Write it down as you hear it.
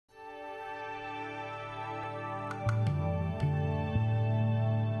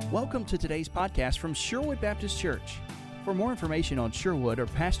Welcome to today's podcast from Sherwood Baptist Church. For more information on Sherwood or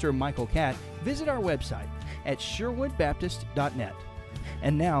Pastor Michael Catt, visit our website at sherwoodbaptist.net.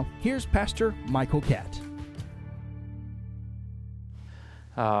 And now, here's Pastor Michael Catt.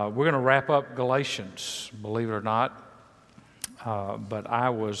 We're going to wrap up Galatians, believe it or not. But I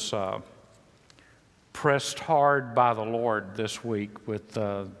was pressed hard by the Lord this week with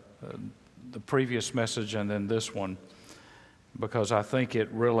the previous message and then this one, because I think it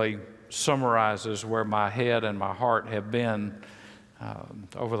really summarizes where my head and my heart have been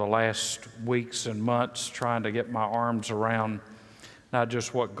over the last weeks and months, trying to get my arms around not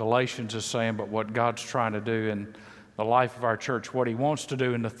just what Galatians is saying, but what God's trying to do in the life of our church, what He wants to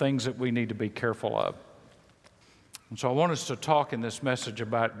do, and the things that we need to be careful of. And so I want us to talk in this message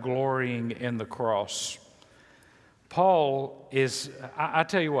about glorying in the cross. Paul is, I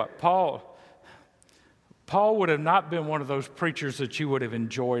tell you what, Paul would have not been one of those preachers that you would have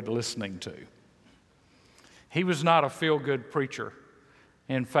enjoyed listening to. He was not a feel-good preacher.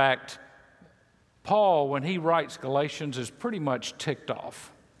 In fact, Paul, when he writes Galatians, is pretty much ticked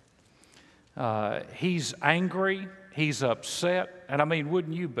off. He's angry, he's upset, and I mean,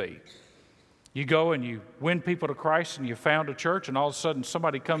 wouldn't you be? You go and you win people to Christ and you found a church, and all of a sudden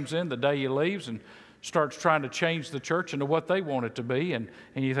somebody comes in the day you leave and starts trying to change the church into what they want it to be, and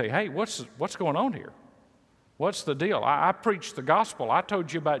you think, hey, what's going on here? What's the deal? I preached the gospel. I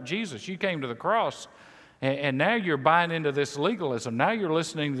told you about Jesus. You came to the cross, and now you're buying into this legalism. Now you're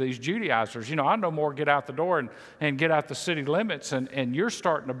listening to these Judaizers. You know, I no more get out the door and get out the city limits, and you're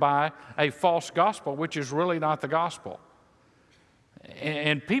starting to buy a false gospel, which is really not the gospel.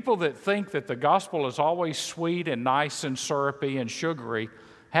 And people that think that the gospel is always sweet and nice and syrupy and sugary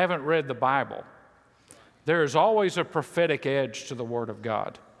haven't read the Bible. There is always a prophetic edge to the Word of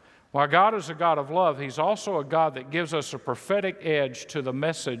God. While God is a God of love, He's also a God that gives us a prophetic edge to the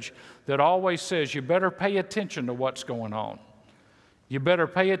message that always says, you better pay attention to what's going on. You better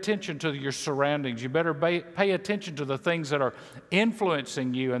pay attention to your surroundings. You better pay attention to the things that are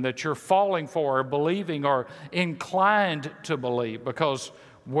influencing you and that you're falling for or believing or inclined to believe, because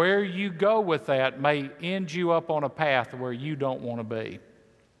where you go with that may end you up on a path where you don't want to be.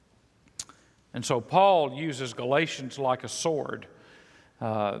 And so Paul uses Galatians like a sword.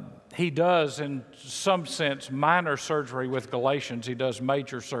 He does, in some sense, minor surgery with Galatians. He does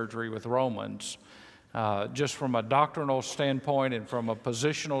major surgery with Romans, just from a doctrinal standpoint and from a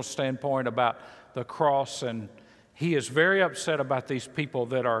positional standpoint about the cross. And he is very upset about these people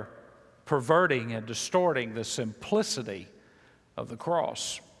that are perverting and distorting the simplicity of the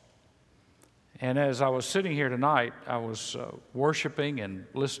cross. And as I was sitting here tonight, I was worshiping and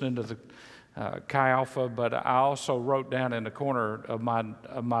listening to the Chi Alpha, but I also wrote down in the corner of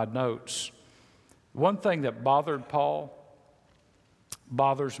my notes, one thing that bothered Paul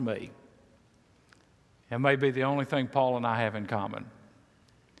bothers me. It may be the only thing Paul and I have in common.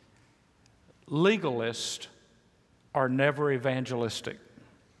 Legalists are never evangelistic,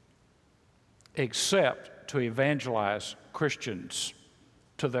 except to evangelize Christians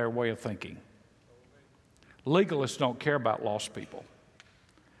to their way of thinking. Legalists don't care about lost people.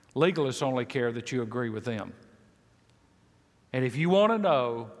 Legalists only care that you agree with them. And if you want to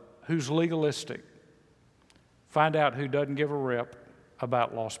know who's legalistic, find out who doesn't give a rip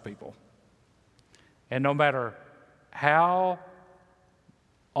about lost people. And no matter how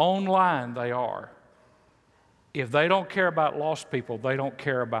online they are, if they don't care about lost people, they don't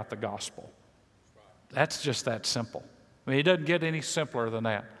care about the gospel. That's just that simple. I mean, it doesn't get any simpler than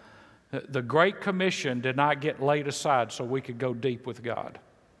that. The Great Commission did not get laid aside so we could go deep with God.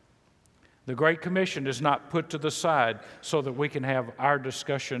 The Great Commission is not put to the side so that we can have our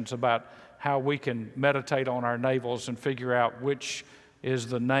discussions about how we can meditate on our navels and figure out which is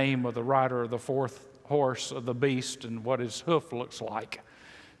the name of the rider of the fourth horse of the beast and what his hoof looks like.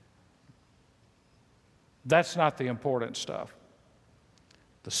 That's not the important stuff.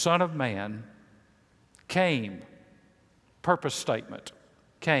 The Son of Man came, purpose statement,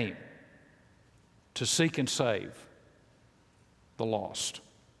 came to seek and save the lost.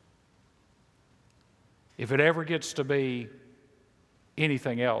 If it ever gets to be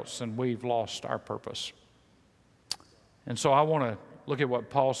anything else, then we've lost our purpose. And so I want to look at what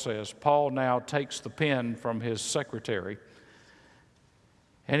Paul says. Paul now takes the pen from his secretary,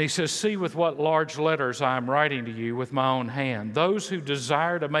 and he says, "See with what large letters I am writing to you with my own hand. Those who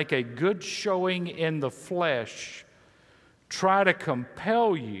desire to make a good showing in the flesh try to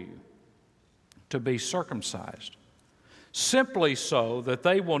compel you to be circumcised, simply so that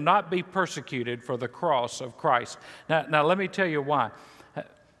they will not be persecuted for the cross of Christ." Now let me tell you why.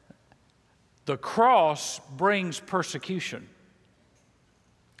 The cross brings persecution.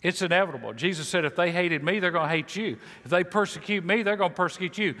 It's inevitable. Jesus said, if they hated me, they're going to hate you. If they persecute me, they're going to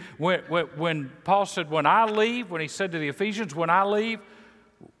persecute you. When Paul said, when I leave, when he said to the Ephesians, when I leave,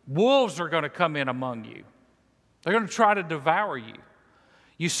 wolves are going to come in among you. They're going to try to devour you.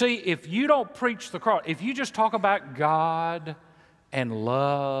 You see, if you don't preach the cross, if you just talk about God and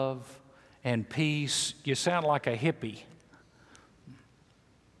love and peace, you sound like a hippie.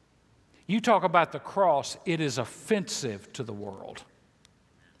 You talk about the cross, it is offensive to the world.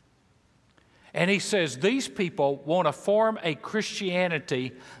 And he says these people want to form a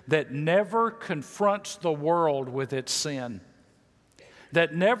Christianity that never confronts the world with its sin,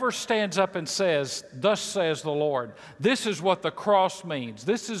 that never stands up and says, thus says the Lord. This is what the cross means.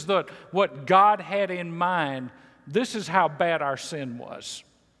 This is what God had in mind. This is how bad our sin was.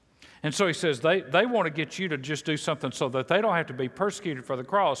 And so he says they want to get you to just do something so that they don't have to be persecuted for the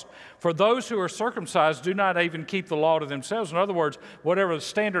cross. For those who are circumcised do not even keep the law to themselves. In other words, whatever the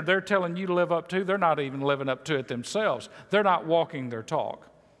standard they're telling you to live up to, they're not even living up to it themselves. They're not walking their talk.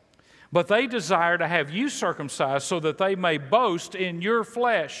 But they desire to have you circumcised so that they may boast in your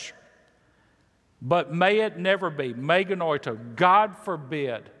flesh. But may it never be. Meganoito, God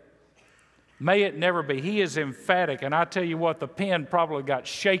forbid. May it never be. He is emphatic, and I tell you what, the pen probably got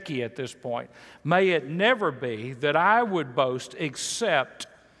shaky at this point. May it never be that I would boast except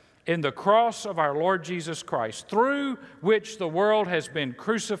in the cross of our Lord Jesus Christ, through which the world has been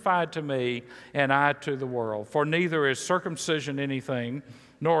crucified to me and I to the world. For neither is circumcision anything,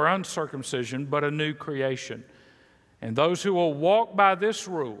 nor uncircumcision, but a new creation. And those who will walk by this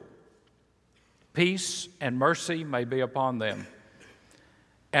rule, peace and mercy may be upon them,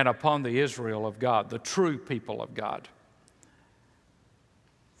 and upon the Israel of God, the true people of God.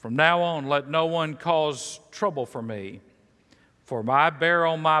 From now on, let no one cause trouble for me, for I bear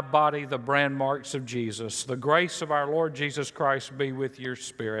on my body the brand marks of Jesus. The grace of our Lord Jesus Christ be with your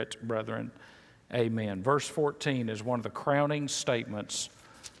spirit, brethren. Amen. Verse 14 is one of the crowning statements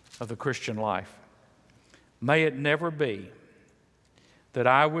of the Christian life. May it never be that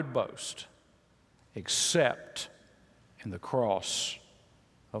I would boast except in the cross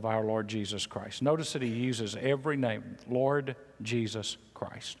of our Lord Jesus Christ. Notice that he uses every name, Lord Jesus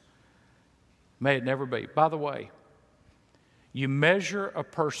Christ. May it never be. By the way, you measure a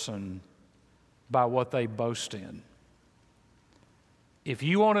person by what they boast in. If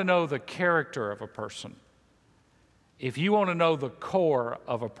you want to know the character of a person, if you want to know the core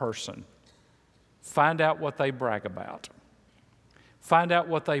of a person, find out what they brag about. Find out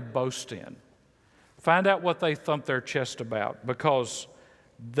what they boast in. Find out what they thump their chest about, because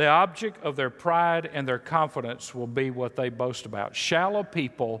the object of their pride and their confidence will be what they boast about. Shallow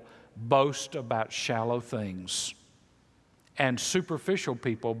people boast about shallow things, and superficial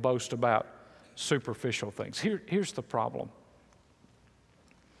people boast about superficial things. Here's the problem.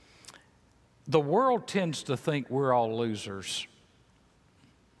 The world tends to think we're all losers.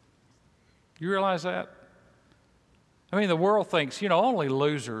 You realize that? I mean, the world thinks, only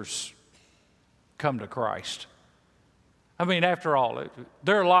losers come to Christ. I mean, after all,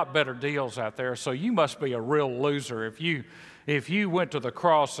 there are a lot better deals out there, so you must be a real loser if you went to the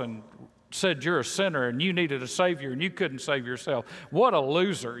cross and said you're a sinner and you needed a Savior and you couldn't save yourself. What a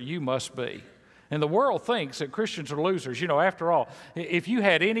loser you must be. And the world thinks that Christians are losers. After all, if you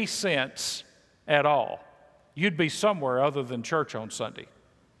had any sense at all, you'd be somewhere other than church on Sunday,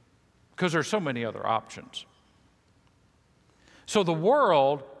 because there's so many other options. So the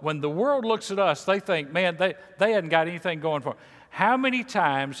world, when the world looks at us, they think, man, they hadn't got anything going for them. How many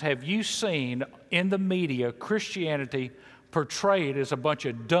times have you seen in the media Christianity portrayed as a bunch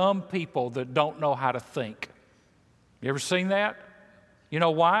of dumb people that don't know how to think? You ever seen that? You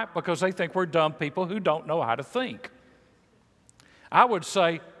know why? Because they think we're dumb people who don't know how to think. I would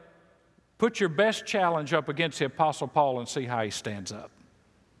say, put your best challenge up against the Apostle Paul and see how he stands up.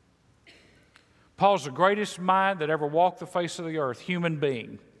 Paul's the greatest mind that ever walked the face of the earth, human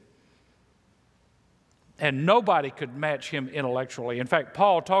being. And nobody could match him intellectually. In fact,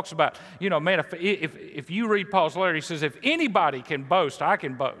 Paul talks about, man, if you read Paul's letter, he says, if anybody can boast, I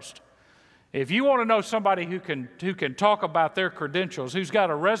can boast. If you want to know somebody who can talk about their credentials, who's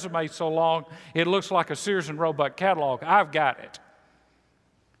got a resume so long it looks like a Sears and Roebuck catalog, I've got it.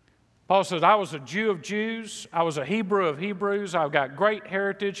 Paul says, I was a Jew of Jews. I was a Hebrew of Hebrews. I've got great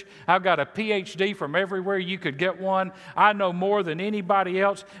heritage. I've got a PhD from everywhere you could get one. I know more than anybody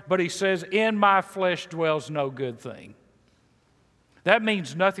else. But he says, in my flesh dwells no good thing. That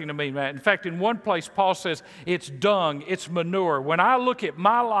means nothing to me, man. In fact, in one place, Paul says, it's dung, it's manure. When I look at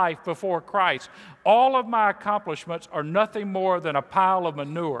my life before Christ, all of my accomplishments are nothing more than a pile of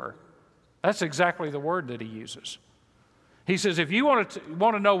manure. That's exactly the word that he uses. He says, if you want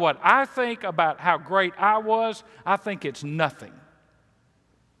to know what I think about how great I was, I think it's nothing.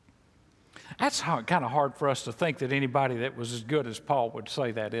 That's kind of hard for us to think that anybody that was as good as Paul would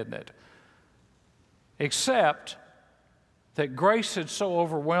say that, isn't it? Except that grace had so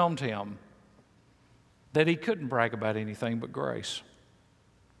overwhelmed him that he couldn't brag about anything but grace.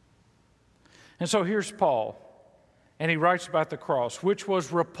 And so here's Paul, and he writes about the cross, which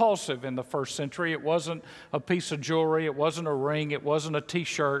was repulsive in the first century. It wasn't a piece of jewelry, it wasn't a ring, it wasn't a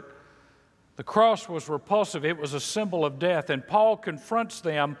t-shirt. The cross was repulsive. It was a symbol of death. And Paul confronts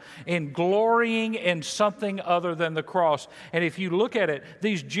them in glorying in something other than the cross. And if you look at it,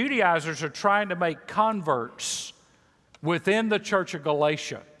 these Judaizers are trying to make converts within the church of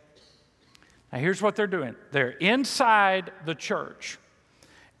Galatia. Now here's what they're doing. They're inside the church.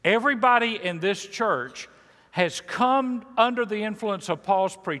 Everybody in this church has come under the influence of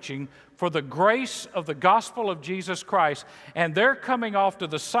Paul's preaching for the grace of the gospel of Jesus Christ, and they're coming off to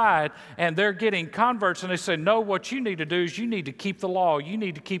the side and they're getting converts, and they say, no, what you need to do is you need to keep the law, you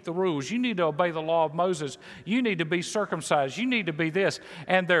need to keep the rules, you need to obey the law of Moses, you need to be circumcised, you need to be this.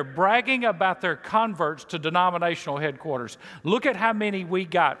 And they're bragging about their converts to denominational headquarters. Look at how many we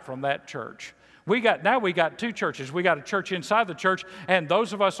got from that church. We got two churches. We got a church inside the church, and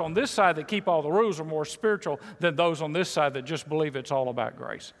those of us on this side that keep all the rules are more spiritual than those on this side that just believe it's all about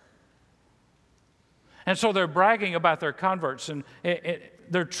grace. And so they're bragging about their converts, and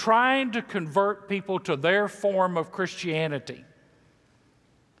they're trying to convert people to their form of Christianity.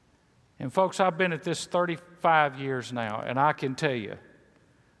 And folks, I've been at this 35 years now, and I can tell you,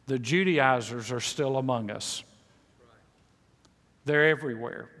 the Judaizers are still among us. They're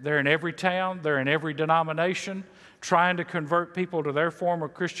everywhere. They're in every town. They're in every denomination, trying to convert people to their form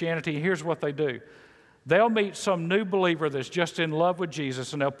of Christianity. Here's what they do. They'll meet some new believer that's just in love with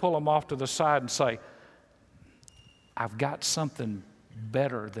Jesus, and they'll pull them off to the side and say, I've got something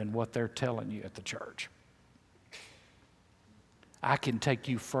better than what they're telling you at the church. I can take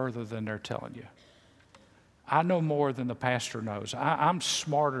you further than they're telling you. I know more than the pastor knows. I'm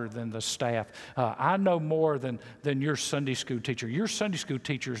smarter than the staff. I know more than your Sunday school teacher. Your Sunday school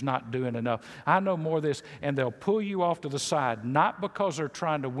teacher is not doing enough. I know more of this. And they'll pull you off to the side, not because they're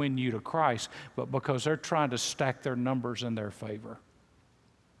trying to win you to Christ, but because they're trying to stack their numbers in their favor.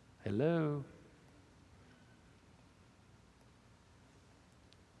 Hello?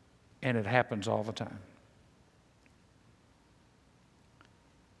 And it happens all the time.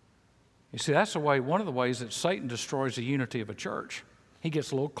 You see, that's one of the ways that Satan destroys the unity of a church. He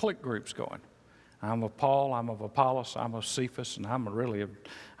gets little clique groups going. I'm of Paul, I'm of Apollos, I'm of Cephas, and I'm really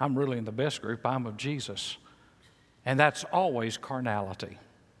in the best group, I'm of Jesus. And that's always carnality.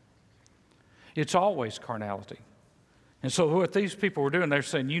 It's always carnality. And so what these people were doing, they're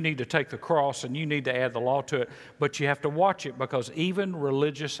saying you need to take the cross and you need to add the law to it, but you have to watch it because even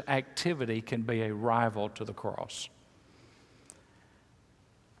religious activity can be a rival to the cross.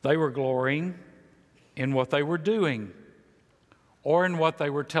 They were glorying in what they were doing or in what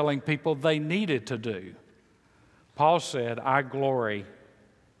they were telling people they needed to do. Paul said, I glory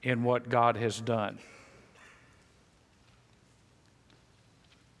in what God has done.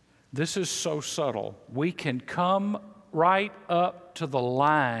 This is so subtle. We can come right up to the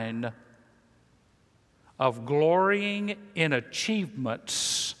line of glorying in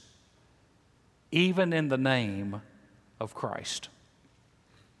achievements, even in the name of Christ.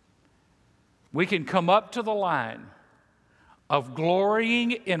 We can come up to the line of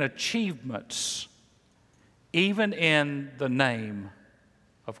glorying in achievements, even in the name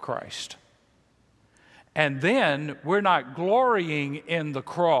of Christ. And then we're not glorying in the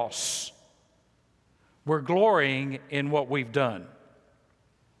cross. We're glorying in what we've done.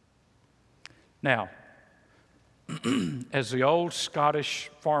 Now, as the old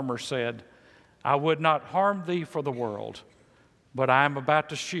Scottish farmer said, I would not harm thee for the world, but I am about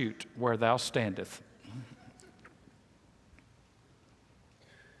to shoot where thou standest.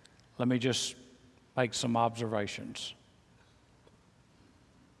 Let me just make some observations.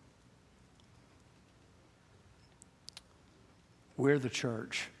 We're the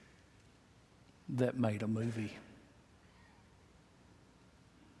church that made a movie.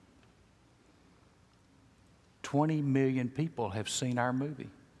 $20 million people have seen our movie.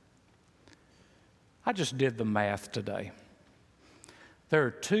 I just did the math today. There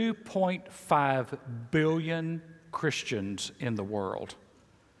are 2.5 billion Christians in the world.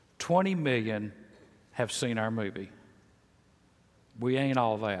 20 million have seen our movie. We ain't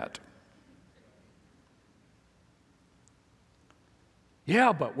all that.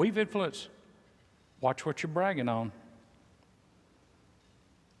 Yeah, but we've influenced. Watch what you're bragging on.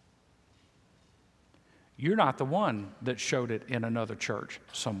 You're not the one that showed it in another church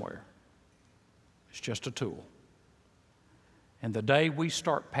somewhere. It's just a tool. And the day we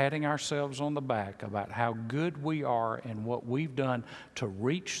start patting ourselves on the back about how good we are and what we've done to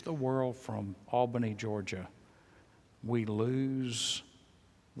reach the world from Albany, Georgia, we lose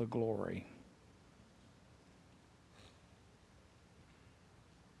the glory.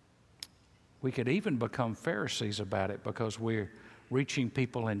 We could even become Pharisees about it because we're reaching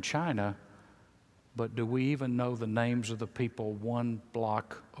people in China, but do we even know the names of the people 1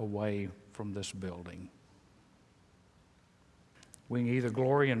 block away from this building? We can either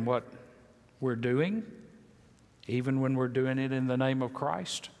glory in what we're doing, even when we're doing it in the name of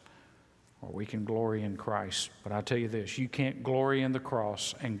Christ, or we can glory in Christ. But I tell you this, you can't glory in the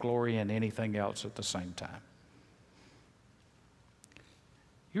cross and glory in anything else at the same time.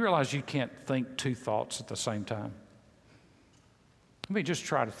 You realize you can't think 2 thoughts at the same time? Let me just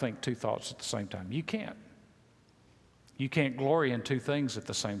try to think 2 thoughts at the same time. You can't. You can't glory in 2 things at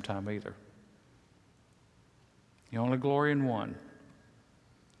the same time either. You only glory in one.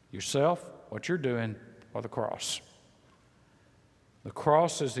 Yourself, what you're doing, or the cross. The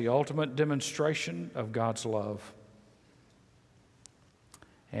cross is the ultimate demonstration of God's love.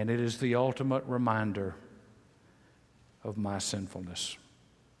 And it is the ultimate reminder of my sinfulness.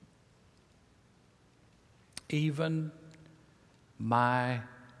 Even my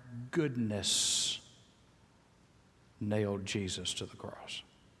goodness nailed Jesus to the cross.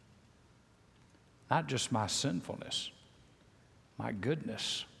 Not just my sinfulness, my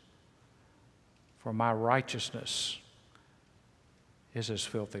goodness. For my righteousness is as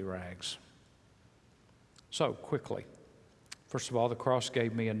filthy rags. So, quickly. First of all, the cross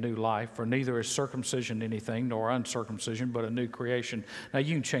gave me a new life, for neither is circumcision anything, nor uncircumcision, but a new creation. Now,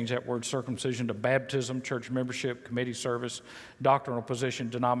 you can change that word circumcision to baptism, church membership, committee service, doctrinal position,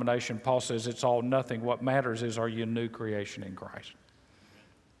 denomination. Paul says it's all nothing. What matters is, are you a new creation in Christ?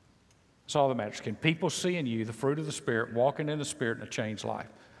 That's all that matters. Can people see in you the fruit of the Spirit, walking in the Spirit in a changed life?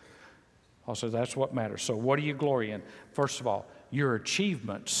 Paul says that's what matters. So what do you glory in? First of all, your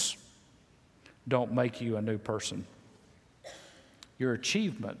achievements don't make you a new person. Your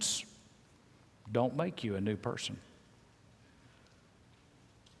achievements don't make you a new person.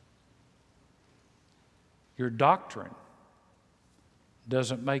 Your doctrine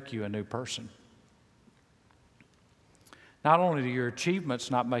doesn't make you a new person. Not only do your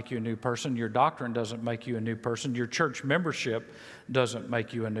achievements not make you a new person, your doctrine doesn't make you a new person, your church membership doesn't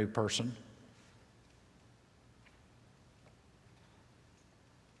make you a new person.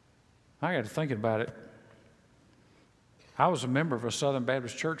 I got to thinking about it. I was a member of a Southern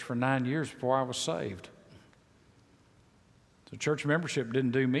Baptist church for 9 years before I was saved. So church membership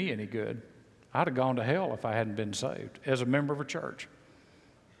didn't do me any good. I'd have gone to hell if I hadn't been saved as a member of a church.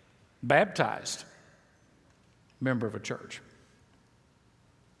 Baptized, member of a church.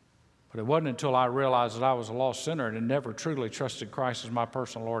 But it wasn't until I realized that I was a lost sinner and had never truly trusted Christ as my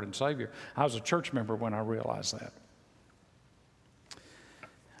personal Lord and Savior. I was a church member when I realized that.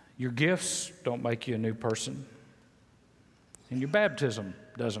 Your gifts don't make you a new person. And your baptism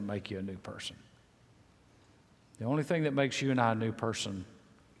doesn't make you a new person. The only thing that makes you and I a new person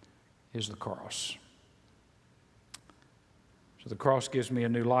is the cross. So the cross gives me a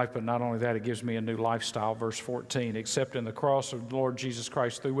new life, but not only that, it gives me a new lifestyle. Verse 14, except in the cross of the Lord Jesus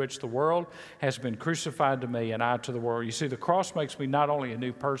Christ, through which the world has been crucified to me and I to the world. You see, the cross makes me not only a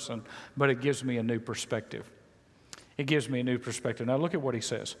new person, but it gives me a new perspective. It gives me a new perspective. Now look at what he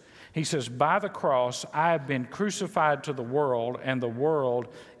says. He says, by the cross I have been crucified to the world, and the world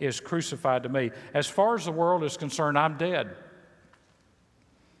is crucified to me. As far as the world is concerned, I'm dead.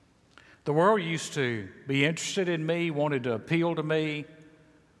 The world used to be interested in me, wanted to appeal to me,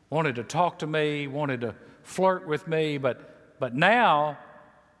 wanted to talk to me, wanted to flirt with me, but now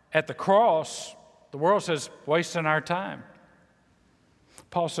at the cross, the world says, wasting our time.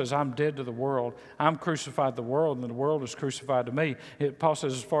 Paul says, I'm dead to the world. I'm crucified to the world, and the world is crucified to me. Paul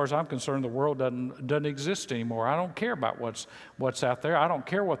says, as far as I'm concerned, the world doesn't exist anymore. I don't care about what's out there. I don't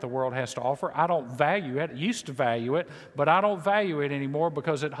care what the world has to offer. I don't value it. I used to value it, but I don't value it anymore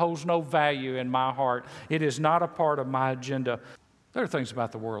because it holds no value in my heart. It is not a part of my agenda. There are things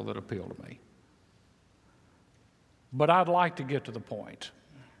about the world that appeal to me. But I'd like to get to the point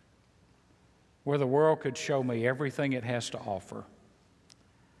where the world could show me everything it has to offer,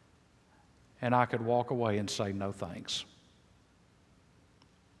 and I could walk away and say, no thanks.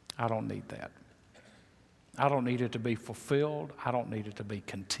 I don't need that. I don't need it to be fulfilled. I don't need it to be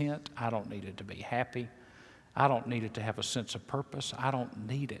content. I don't need it to be happy. I don't need it to have a sense of purpose. I don't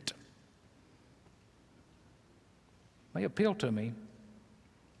need it. It may appeal to me,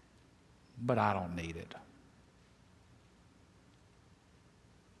 but I don't need it.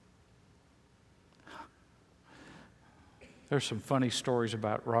 There's some funny stories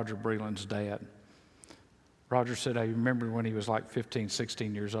about Roger Breland's dad. Roger said, I remember when he was like 15,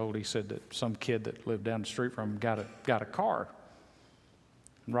 16 years old, he said that some kid that lived down the street from him got a car.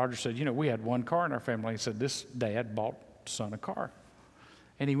 And Roger said, we had one car in our family. He said, this dad bought son a car.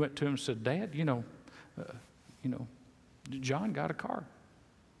 And he went to him and said, Dad, John got a car.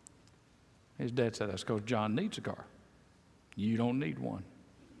 His dad said, that's because John needs a car. You don't need one.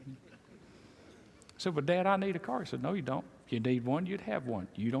 I said, but Dad, I need a car. He said, no, you don't. If you need one, you'd have one.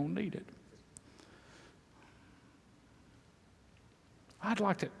 You don't need it.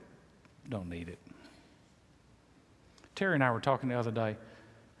 Don't need it. Terry and I were talking the other day.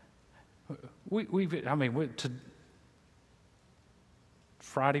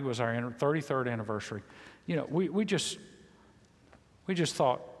 Friday was our 33rd anniversary. We just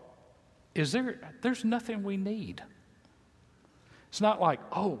thought, there's nothing we need. It's not like,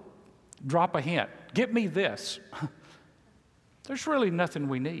 drop a hint, get me this. There's really nothing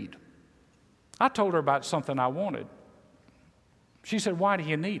we need. I told her about something I wanted. She said, why do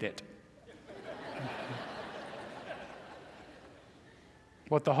you need it?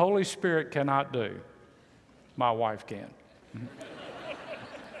 What the Holy Spirit cannot do, my wife can.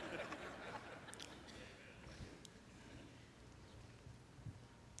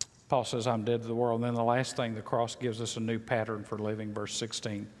 Paul says, I'm dead to the world. And then the last thing, the cross gives us a new pattern for living, verse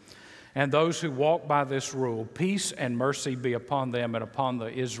 16. And those who walk by this rule, peace and mercy be upon them and upon the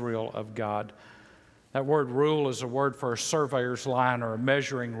Israel of God. That word rule is a word for a surveyor's line or a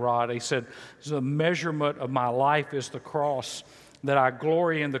measuring rod. He said, the measurement of my life is the cross, that I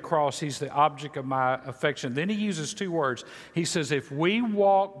glory in the cross. He's the object of my affection. Then he uses two words. He says, if we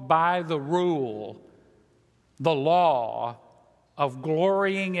walk by the rule, the law of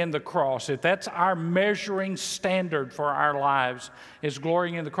glorying in the cross, if that's our measuring standard for our lives, is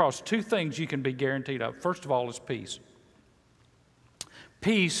glorying in the cross, two things you can be guaranteed of. First of all is peace.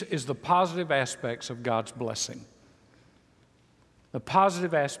 Peace is the positive aspects of God's blessing. The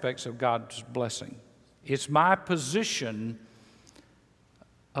positive aspects of God's blessing. It's my position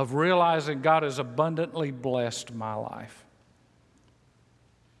of realizing God has abundantly blessed my life.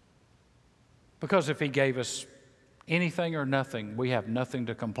 Because if He gave us anything or nothing, we have nothing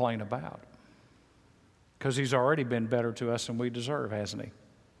to complain about. Because He's already been better to us than we deserve, hasn't He?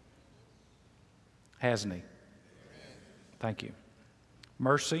 Hasn't He? Thank you.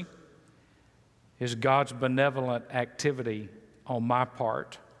 Mercy is God's benevolent activity on my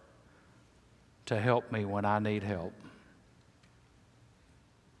part to help me when I need help.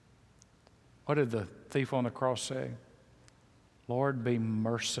 What did the thief on the cross say? Lord, be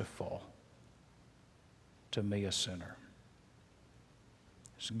merciful to me, a sinner.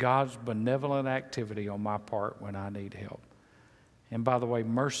 It's God's benevolent activity on my part when I need help. And by the way,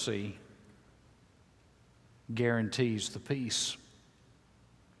 mercy guarantees the peace.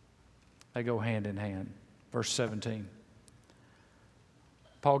 They go hand in hand. Verse 17.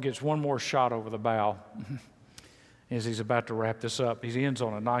 Paul gets one more shot over the bow as he's about to wrap this up. He ends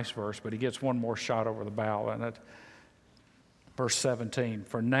on a nice verse, but he gets one more shot over the bow. And verse 17,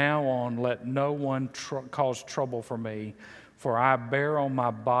 for now on let no one cause trouble for me, for I bear on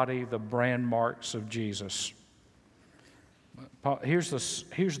my body the brand marks of Jesus. Here's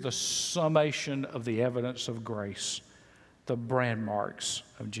the summation of the evidence of grace, the brand marks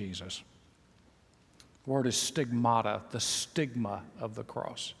of Jesus. The word is stigmata, the stigma of the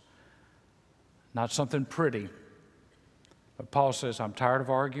cross. Not something pretty. But Paul says, I'm tired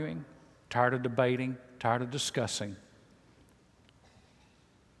of arguing, tired of debating, tired of discussing.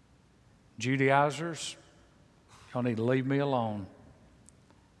 Judaizers, y'all need to leave me alone.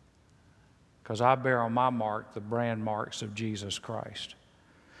 Because I bear on my mark the brand marks of Jesus Christ.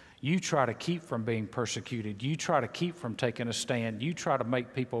 You try to keep from being persecuted. You try to keep from taking a stand. You try to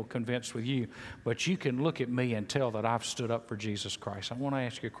make people convinced with you. But you can look at me and tell that I've stood up for Jesus Christ. I want to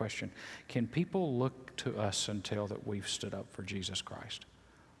ask you a question. Can people look to us and tell that we've stood up for Jesus Christ?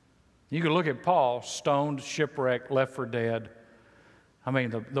 You can look at Paul, stoned, shipwrecked, left for dead. I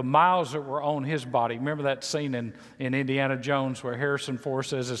mean, the miles that were on his body. Remember that scene in Indiana Jones where Harrison Ford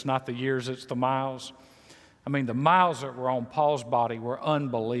says it's not the years, it's the miles? I mean, the miles that were on Paul's body were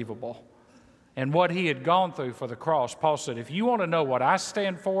unbelievable. And what he had gone through for the cross, Paul said, if you want to know what I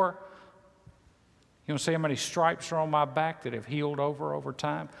stand for, you want to see how many stripes are on my back that have healed over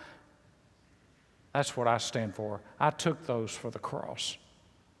time? That's what I stand for. I took those for the cross.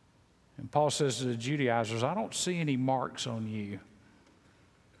 And Paul says to the Judaizers, I don't see any marks on you.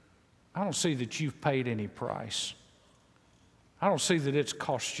 I don't see that you've paid any price. I don't see that it's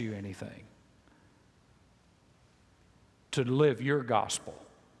cost you anything to live your gospel.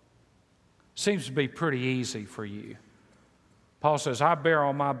 Seems to be pretty easy for you. Paul says, I bear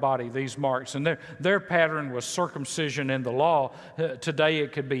on my body these marks. And their pattern was circumcision in the law. Today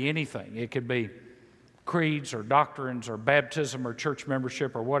it could be anything. It could be creeds or doctrines or baptism or church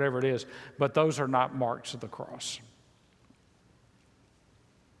membership or whatever it is. But those are not marks of the cross.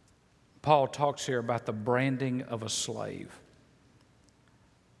 Paul talks here about the branding of a slave.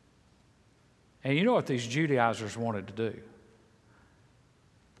 And you know what these Judaizers wanted to do?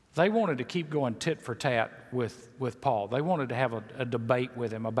 They wanted to keep going tit for tat with Paul. They wanted to have a debate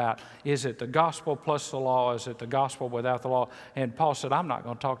with him about, is it the gospel plus the law? Is it the gospel without the law? And Paul said, I'm not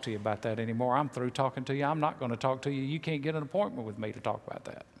going to talk to you about that anymore. I'm through talking to you. I'm not going to talk to you. You can't get an appointment with me to talk about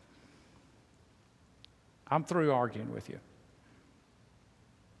that. I'm through arguing with you.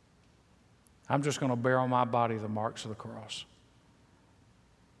 I'm just going to bear on my body the marks of the cross.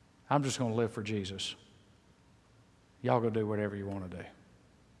 I'm just going to live for Jesus. Y'all go do whatever you want to do.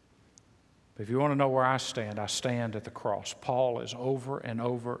 But if you want to know where I stand at the cross. Paul is over and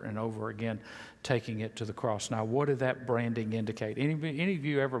over and over again taking it to the cross. Now, what did that branding indicate? Any of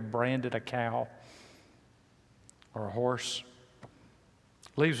you ever branded a cow or a horse?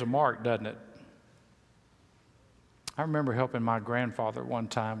 Leaves a mark, doesn't it? I remember helping my grandfather one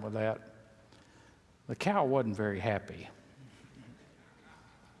time with that. The cow wasn't very happy.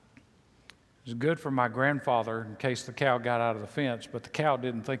 It was good for my grandfather in case the cow got out of the fence, but the cow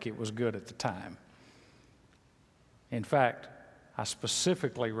didn't think it was good at the time. In fact, I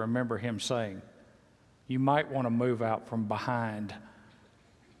specifically remember him saying, you might want to move out from behind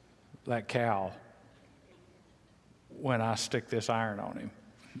that cow when I stick this iron on him.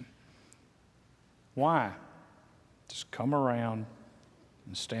 Why? Just come around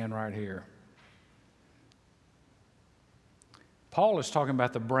and stand right here. Paul is talking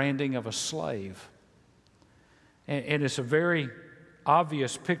about the branding of a slave. And it's a very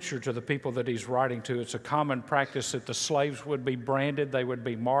obvious picture to the people that he's writing to. It's a common practice that the slaves would be branded. They would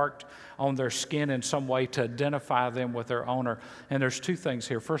be marked on their skin in some way to identify them with their owner. And there's two things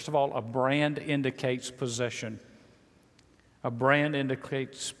here. First of all, a brand indicates possession. A brand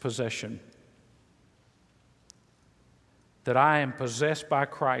indicates possession. That I am possessed by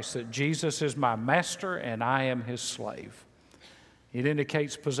Christ, that Jesus is my master and I am his slave. It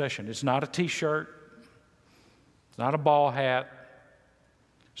indicates possession. It's not a t-shirt. It's not a ball hat.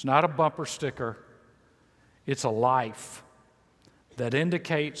 It's not a bumper sticker. It's a life that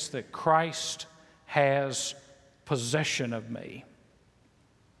indicates that Christ has possession of me.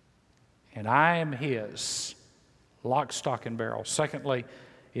 And I am his, lock, stock, and barrel. Secondly,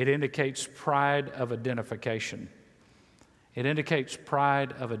 it indicates pride of identification. It indicates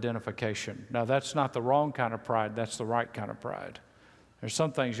pride of identification. Now, that's not the wrong kind of pride. That's the right kind of pride. There's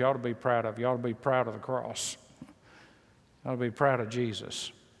some things you ought to be proud of. You ought to be proud of the cross. You ought to be proud of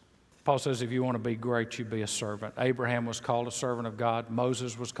Jesus. Paul says if you want to be great, you be a servant. Abraham was called a servant of God.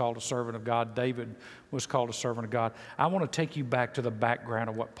 Moses was called a servant of God. David was called a servant of God. I want to take you back to the background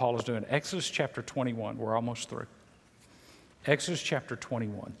of what Paul is doing. Exodus chapter 21. We're almost through. Exodus chapter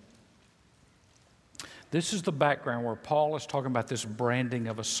 21. This is the background where Paul is talking about this branding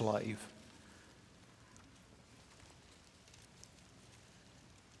of a slave.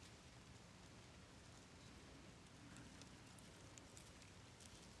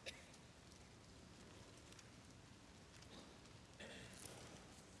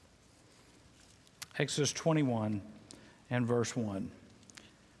 Exodus 21 and verse 1.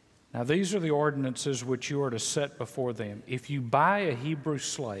 Now these are the ordinances which you are to set before them. If you buy a Hebrew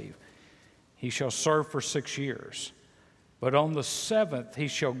slave, he shall serve for 6 years. But on the 7th he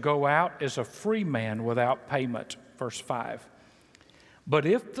shall go out as a free man without payment. Verse 5. But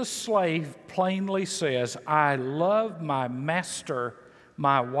if the slave plainly says, I love my master,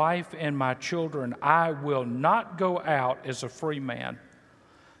 my wife, and my children, I will not go out as a free man.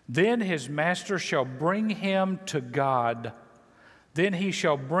 Then his master shall bring him to God. Then he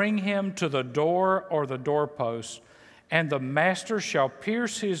shall bring him to the door or the doorpost, and the master shall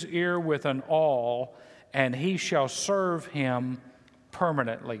pierce his ear with an awl, and he shall serve him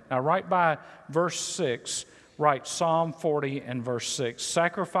permanently. Now, right by verse 6, write Psalm 40 and verse 6.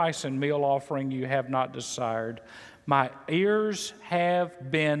 Sacrifice and meal offering you have not desired. My ears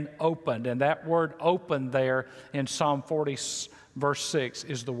have been opened. And that word opened there in Psalm 40 verse 6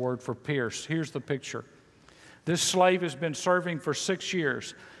 is the word for pierced. Here's the picture. This slave has been serving for 6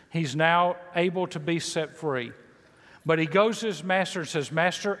 years. He's now able to be set free. But he goes to his master and says,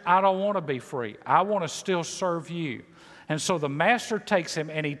 Master, I don't want to be free. I want to still serve you. And so the master takes him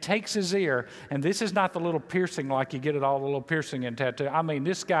and he takes his ear. And this is not the little piercing like you get at all the little piercing and tattoo. I mean,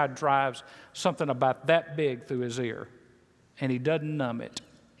 this guy drives something about that big through his ear. And he doesn't numb it.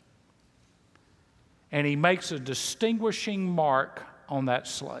 and he makes a distinguishing mark on that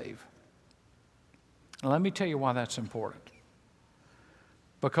slave. Now, let me tell you why that's important.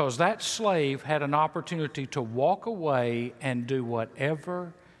 Because that slave had an opportunity to walk away and do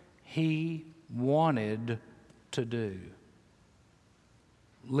whatever he wanted to do.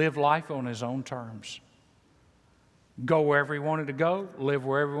 Live life on his own terms. Go wherever he wanted to go, live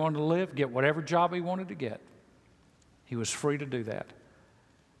wherever he wanted to live, get whatever job he wanted to get. He was free to do that.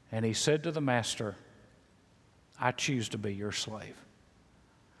 And he said to the master, I choose to be your slave.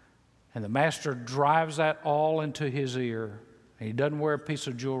 And the master drives that all into his ear. And he doesn't wear a piece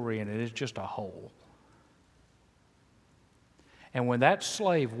of jewelry in it. It's just a hole. And when that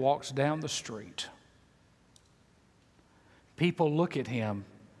slave walks down the street, people look at him,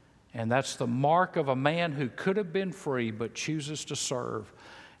 and that's the mark of a man who could have been free but chooses to serve.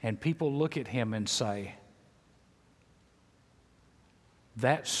 And people look at him and say,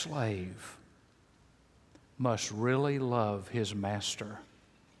 that slave must really love his master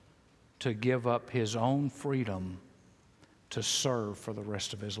to give up his own freedom to serve for the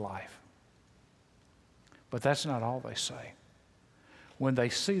rest of his life. But that's not all they say. When they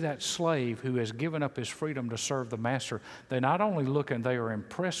see that slave who has given up his freedom to serve the master, they not only look and they are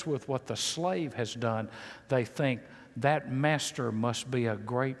impressed with what the slave has done, they think that master must be a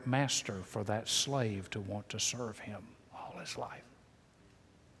great master for that slave to want to serve him all his life.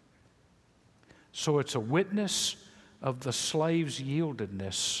 So it's a witness of the slave's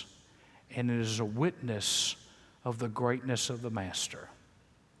yieldedness, and it is a witness of the greatness of the master.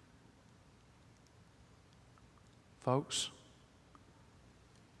 Folks,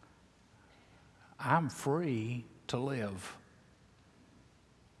 I'm free to live,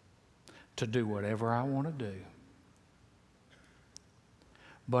 to do whatever I want to do.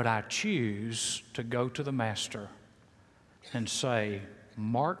 But I choose to go to the master and say,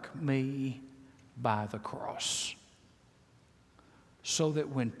 mark me by the cross, so that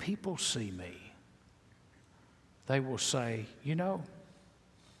when people see me, they will say, you know,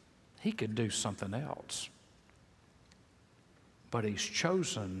 he could do something else, but he's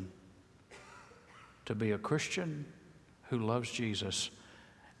chosen to be a Christian who loves Jesus,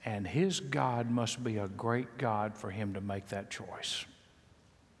 and his God must be a great God for him to make that choice.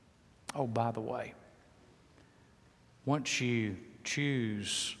 Oh, by the way, once you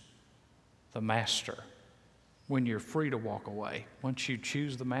choose the master, when you're free to walk away, once you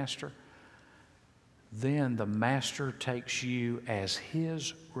choose the master, then the master takes you as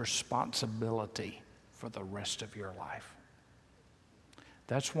his responsibility for the rest of your life.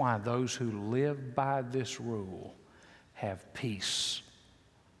 That's why those who live by this rule have peace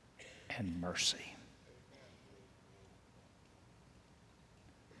and mercy.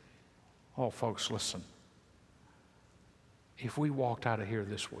 Oh, folks, listen. If we walked out of here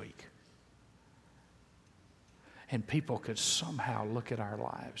this week and people could somehow look at our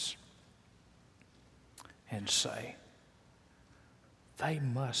lives and say, they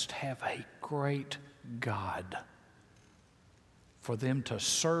must have a great God for them to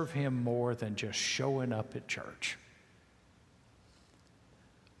serve him more than just showing up at church.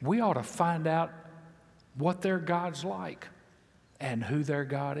 We ought to find out what their God's like and who their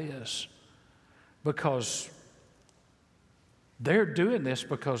God is, because they're doing this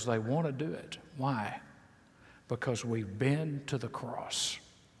because they want to do it. Why? Because we've been to the cross,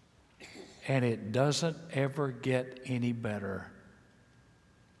 and it doesn't ever get any better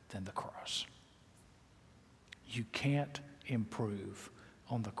than the cross. You can't improve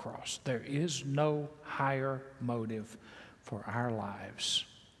on the cross. There is no higher motive for our lives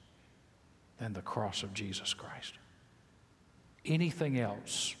than the cross of Jesus Christ. Anything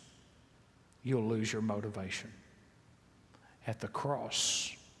else, you'll lose your motivation. At the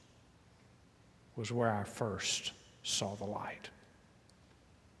cross was where I first saw the light.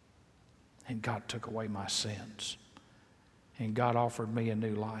 And God took away my sins. And God offered me a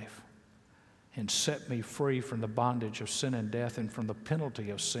new life and set me free from the bondage of sin and death, and from the penalty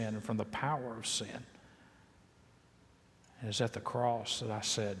of sin, and from the power of sin. And it's at the cross that I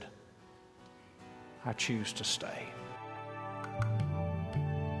said, I choose to stay.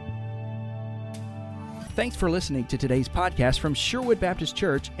 Thanks for listening to today's podcast from Sherwood Baptist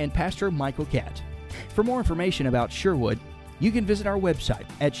Church and Pastor Michael Catt. For more information about Sherwood, you can visit our website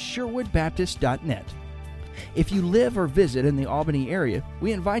at sherwoodbaptist.net. If you live or visit in the Albany area,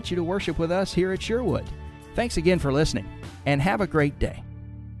 we invite you to worship with us here at Sherwood. Thanks again for listening, and have a great day.